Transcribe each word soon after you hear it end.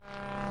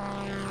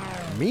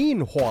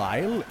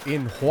Meanwhile,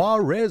 in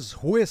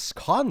Juarez,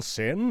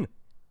 Wisconsin,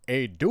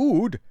 a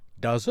dude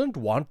doesn't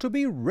want to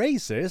be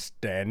racist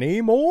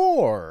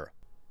anymore.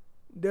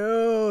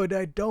 Dude,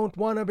 I don't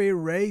want to be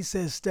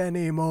racist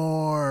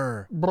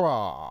anymore.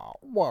 Bruh,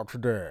 what's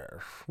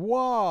this?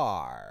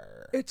 Why?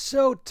 It's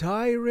so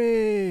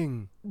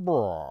tiring.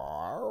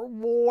 Bruh,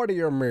 what do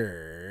you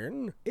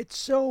mean? It's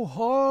so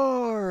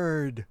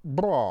hard.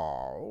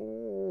 Bruh,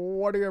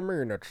 what do you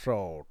mean it's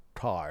so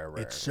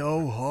tiring? It's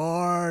so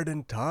hard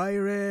and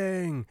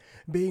tiring.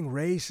 Being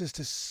racist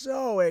is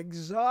so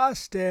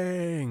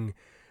exhausting.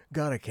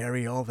 Gotta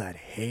carry all that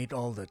hate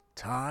all the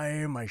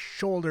time. My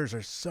shoulders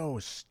are so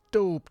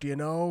stooped, you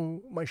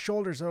know. My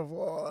shoulders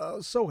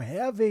are so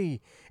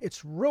heavy.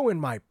 It's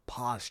ruined my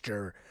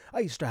posture.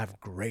 I used to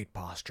have great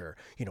posture.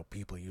 You know,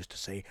 people used to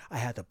say I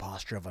had the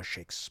posture of a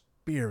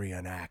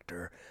Shakespearean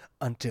actor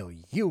until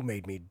you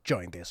made me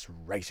join this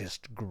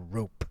racist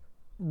group.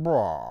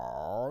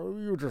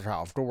 Bruh, you just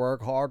have to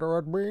work harder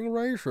at being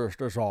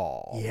racist is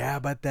all. Yeah,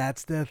 but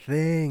that's the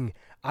thing.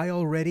 I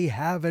already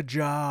have a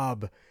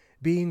job.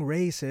 Being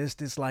racist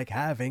is like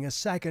having a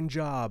second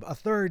job, a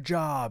third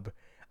job.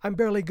 I'm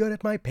barely good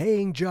at my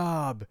paying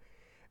job.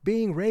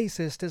 Being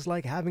racist is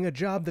like having a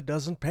job that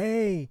doesn't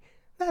pay.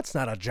 That's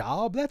not a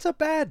job, that's a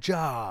bad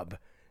job.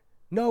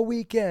 No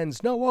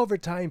weekends, no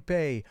overtime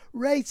pay.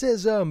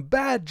 Racism,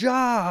 bad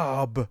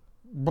job.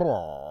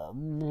 Bruh,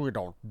 we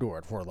don't do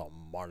it for the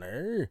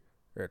money.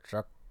 It's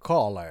a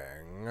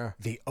calling.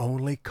 The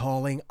only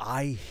calling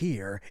I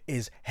hear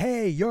is,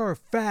 hey, you're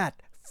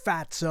fat,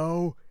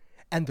 fatso.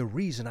 And the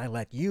reason I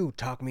let you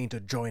talk me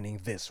into joining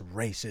this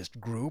racist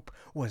group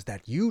was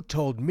that you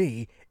told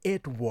me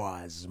it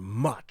was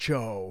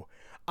macho.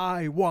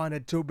 I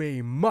wanted to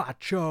be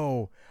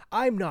macho.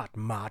 I'm not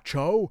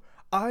macho.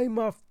 I'm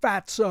a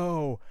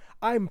fatso.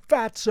 I'm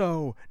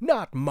fatso,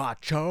 not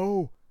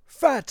macho.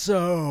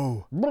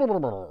 Fatso.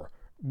 Brr,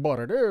 but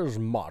it is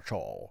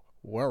macho.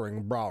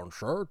 Wearing brown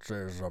shirts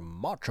is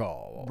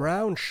macho.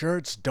 Brown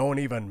shirts don't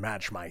even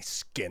match my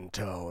skin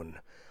tone.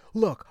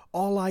 Look,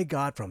 all I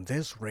got from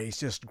this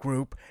racist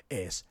group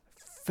is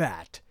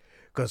fat.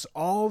 'Cause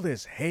all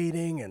this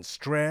hating and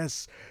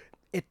stress,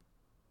 it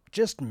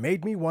just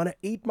made me want to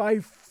eat my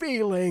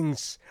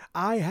feelings.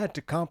 I had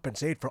to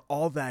compensate for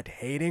all that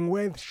hating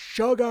with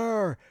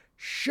sugar.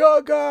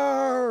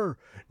 Sugar!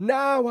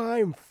 Now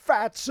I'm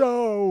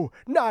fatso,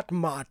 not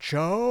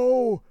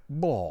macho.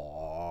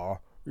 Bah,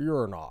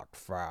 you're not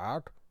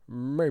fat.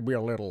 Maybe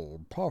a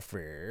little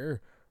puffy.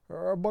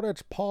 But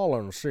it's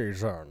pollen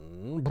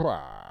season.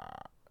 Brah.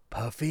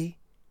 Puffy?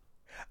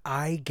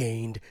 I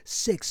gained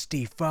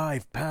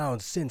 65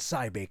 pounds since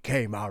I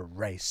became a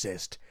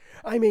racist.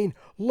 I mean,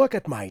 look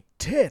at my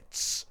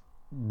tits.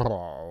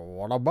 Bro,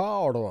 what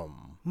about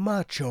 'em?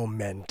 Macho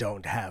men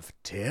don't have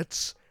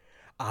tits.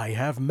 I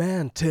have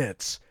man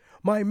tits.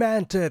 My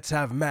man tits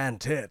have man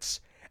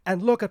tits.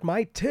 And look at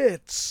my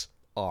tits.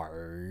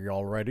 I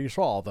already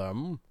saw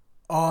them.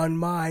 On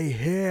my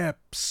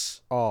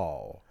hips.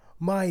 Oh.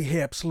 My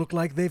hips look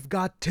like they've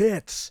got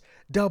tits.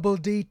 Double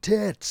D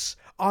tits.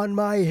 On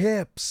my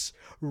hips.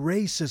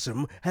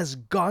 Racism has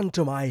gone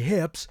to my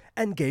hips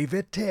and gave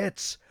it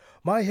tits.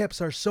 My hips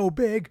are so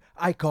big,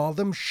 I call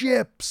them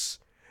ships.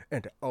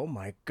 And oh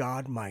my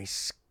God, my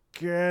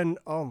skin.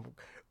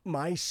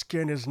 My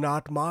skin is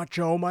not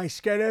macho. My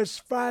skin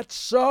is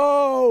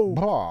fatso.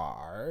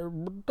 Bah,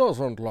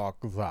 doesn't look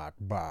that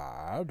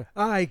bad.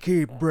 I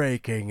keep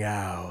breaking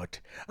out.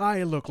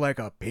 I look like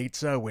a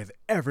pizza with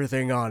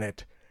everything on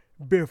it.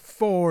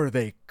 Before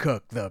they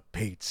cook the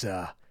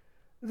pizza.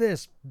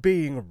 This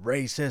being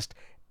racist,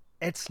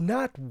 it's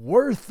not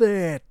worth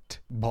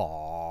it.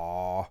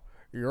 Bah,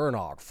 you're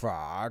not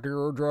fat,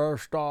 you're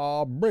just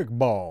big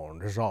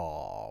boned is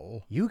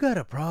all. You got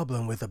a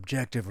problem with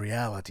objective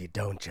reality,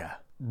 don't ya?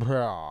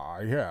 Bah,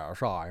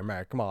 yes, I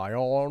make my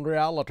own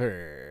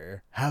reality.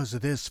 How's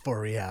this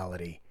for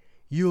reality?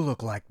 You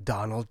look like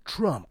Donald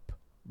Trump.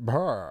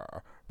 Bah,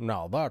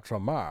 now that's a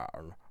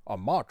man. A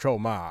macho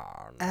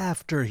man.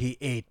 After he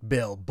ate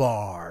Bill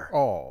Barr.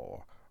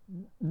 Oh,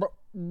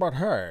 but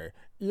hey,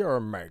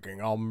 you're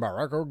making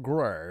America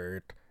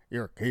great.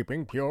 You're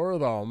keeping pure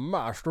the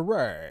master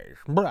race.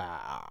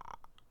 Blah.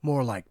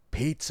 More like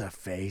pizza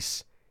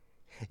face.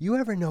 You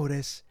ever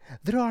notice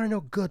there are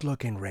no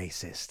good-looking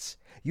racists?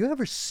 You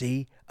ever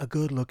see a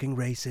good-looking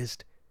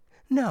racist?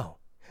 No,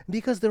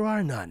 because there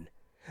are none.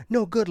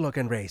 No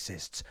good-looking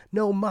racists.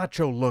 No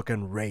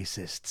macho-looking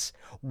racists.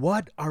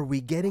 What are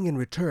we getting in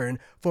return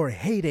for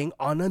hating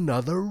on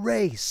another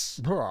race?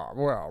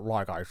 Well,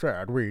 like I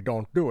said, we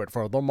don't do it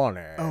for the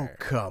money. Oh,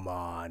 come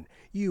on.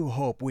 You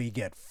hope we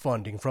get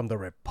funding from the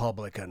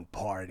Republican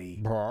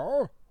Party.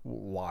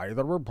 Why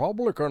the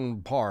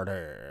Republican Party?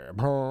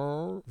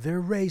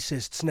 They're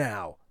racists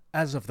now.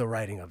 As of the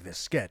writing of this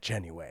sketch,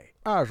 anyway.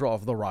 As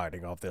of the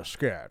writing of this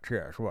sketch,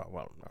 yes,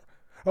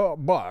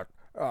 but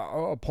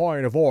a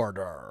point of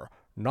order.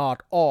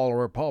 Not all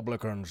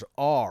Republicans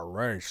are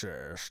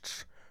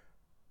racists.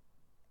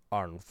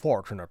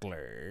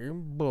 Unfortunately.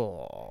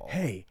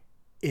 Hey,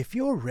 if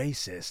you're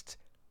racist,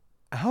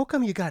 how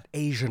come you got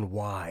Asian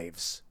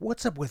wives?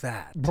 What's up with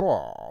that?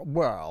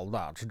 Well,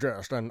 that's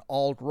just an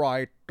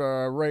alt-right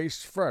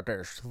race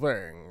fetish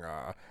thing.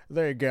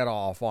 They get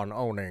off on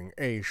owning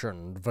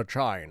Asian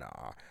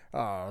vagina.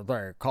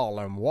 They call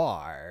them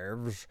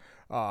wives,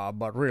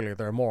 but really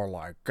they're more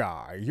like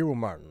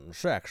human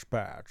sex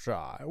pets.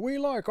 We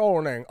like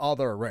owning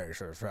other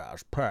races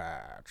as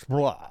pets.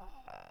 Blah.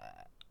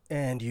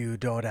 And you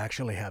don't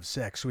actually have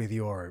sex with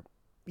your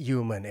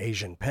human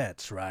Asian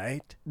pets,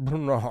 right?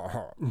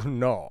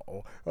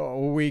 No.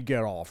 We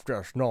get off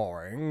just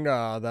knowing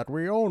that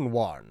we own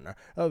one.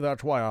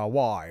 That's why our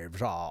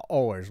wives are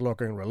always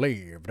looking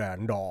relieved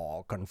and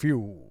all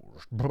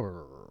confused.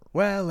 Brr.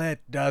 Well,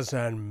 it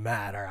doesn't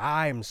matter.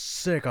 I'm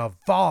sick of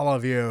all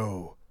of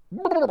you.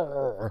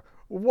 Brr.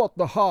 What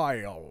the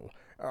hell?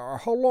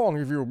 How long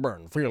have you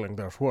been feeling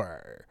this way?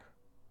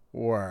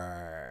 Wait.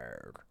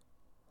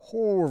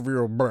 Who have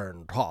you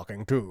been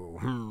talking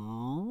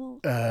to?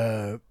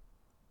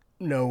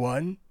 No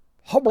one?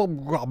 Hubble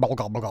gobble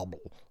gobble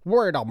gobble.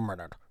 Wait a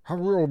minute. Have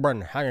you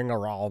been hanging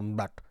around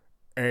that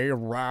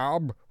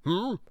Arab?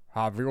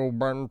 Have you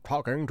been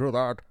talking to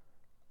that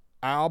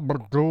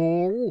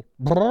Abdul?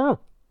 Brr?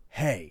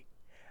 Hey,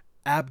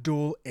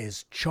 Abdul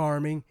is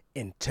charming,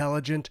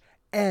 intelligent,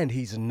 and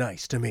he's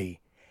nice to me.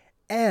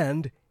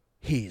 And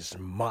he's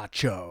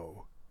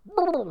macho.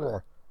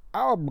 Brr.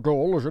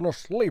 Abdul is in a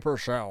sleeper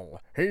cell.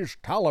 He's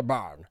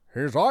Taliban.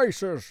 He's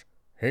ISIS.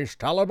 He's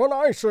Taliban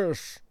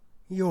ISIS.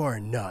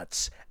 You're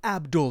nuts.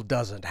 Abdul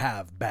doesn't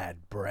have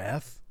bad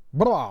breath.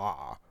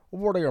 Blah.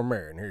 What do you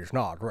mean he's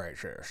not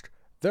racist?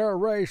 They're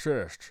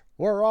racist.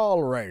 We're all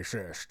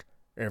racist.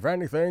 If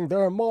anything,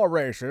 they're more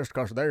racist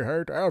because they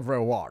hate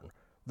everyone.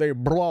 They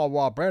blow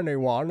up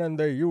anyone and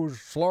they use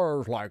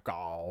slurs like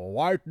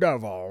white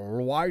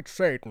devil, white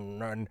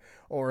Satan, and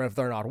or if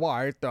they're not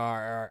white,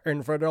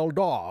 infidel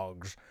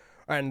dogs.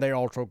 And they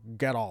also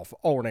get off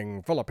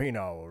owning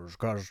Filipinos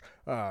because,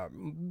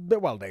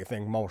 they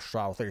think most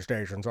Southeast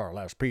Asians are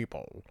less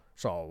people.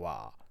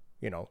 So,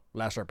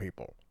 lesser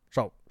people.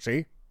 So,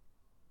 see?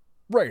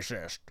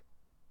 Racist.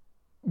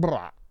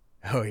 Blah.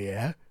 Oh,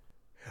 yeah?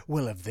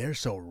 Well, if they're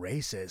so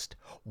racist,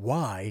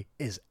 why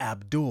is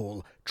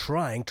Abdul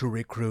trying to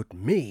recruit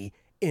me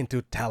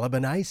into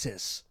Taliban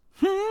ISIS?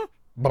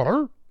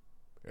 Brr?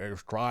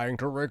 He's trying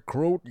to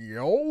recruit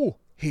you?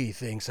 He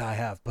thinks I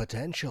have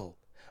potential.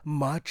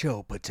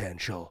 Macho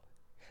potential.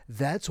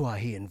 That's why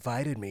he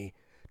invited me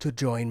to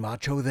join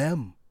Macho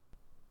Them.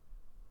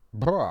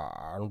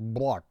 Brr,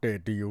 what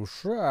did you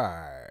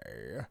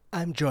say?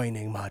 I'm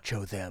joining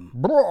Macho Them.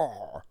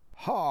 Brr,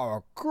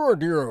 how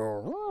could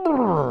you?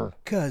 Brr.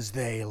 'Cause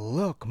they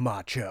look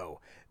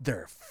macho.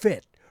 They're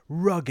fit,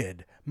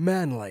 rugged,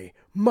 manly,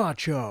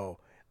 macho.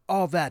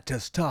 All that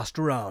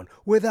testosterone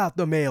without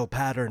the male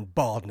pattern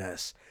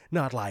baldness.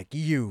 Not like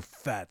you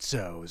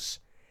fatzos.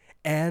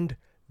 And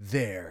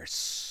they're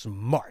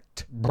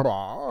smart.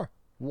 Brr,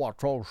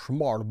 what's so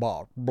smart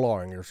about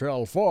blowing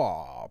yourself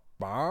up,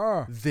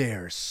 huh?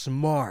 They're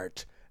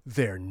smart.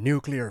 They're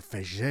nuclear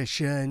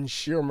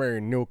physicians. You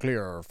mean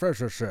nuclear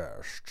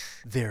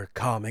physicists? They're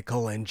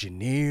chemical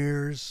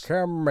engineers.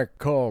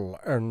 Chemical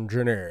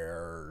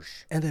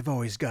engineers. And they've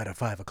always got a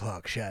 5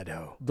 o'clock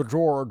shadow. The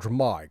George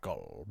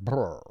Michael.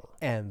 Brr.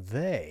 And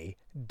they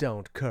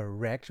don't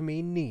correct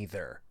me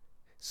neither.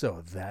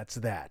 So that's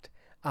that.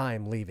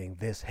 I'm leaving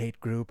this hate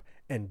group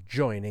and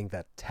joining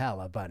the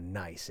Taliban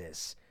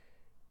ISIS.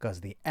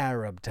 'Cause the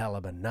Arab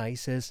Taliban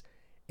ISIS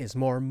is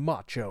more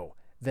macho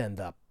than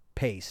the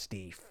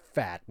pasty,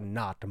 fat,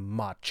 not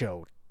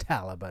macho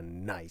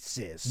Taliban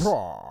ISIS.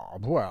 Brr.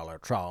 Well,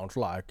 it sounds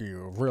like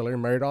you've really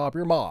made up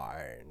your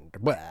mind.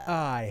 Blah.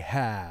 I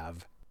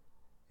have.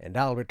 And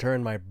I'll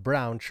return my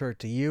brown shirt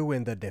to you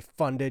in the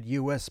defunded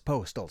U.S.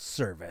 Postal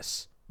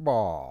Service.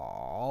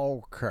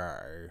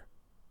 Okay.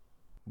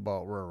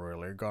 But we're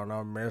really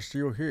gonna miss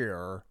you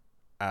here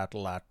at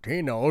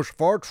Latinos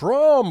for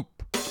Trump.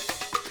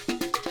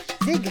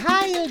 Sig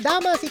Heil,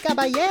 damas y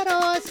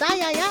caballeros,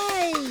 ay, ay,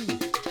 ay.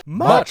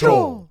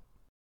 Macho!